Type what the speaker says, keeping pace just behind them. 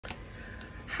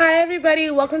Hi,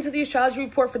 everybody. Welcome to the astrology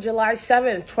report for July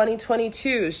 7th,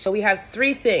 2022. So we have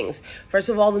three things. First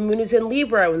of all, the moon is in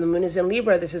Libra. When the moon is in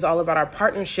Libra, this is all about our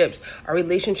partnerships, our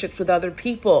relationships with other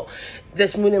people.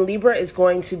 This moon in Libra is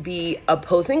going to be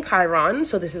opposing Chiron.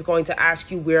 So this is going to ask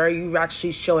you, where are you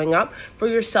actually showing up for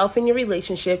yourself in your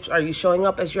relationships? Are you showing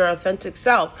up as your authentic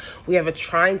self? We have a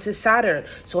trine to Saturn.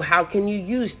 So how can you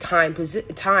use time,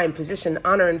 position,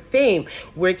 honor, and fame?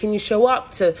 Where can you show up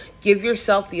to give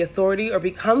yourself the authority or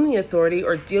become the authority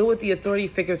or deal with the authority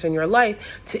figures in your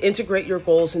life to integrate your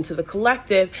goals into the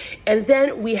collective? And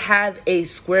then we have a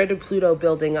square to Pluto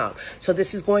building up. So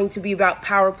this is going to be about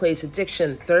power plays,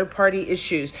 addiction, third-party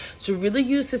issues. So really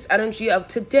use this energy of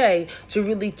today to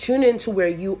really tune into where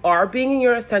you are being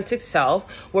your authentic self,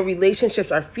 where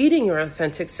relationships are feeding your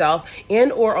authentic self,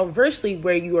 and or conversely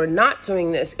where you are not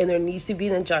doing this and there needs to be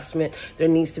an adjustment, there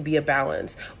needs to be a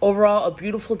balance. Overall, a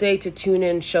beautiful day to tune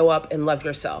in, show up, and love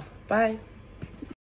yourself. Bye.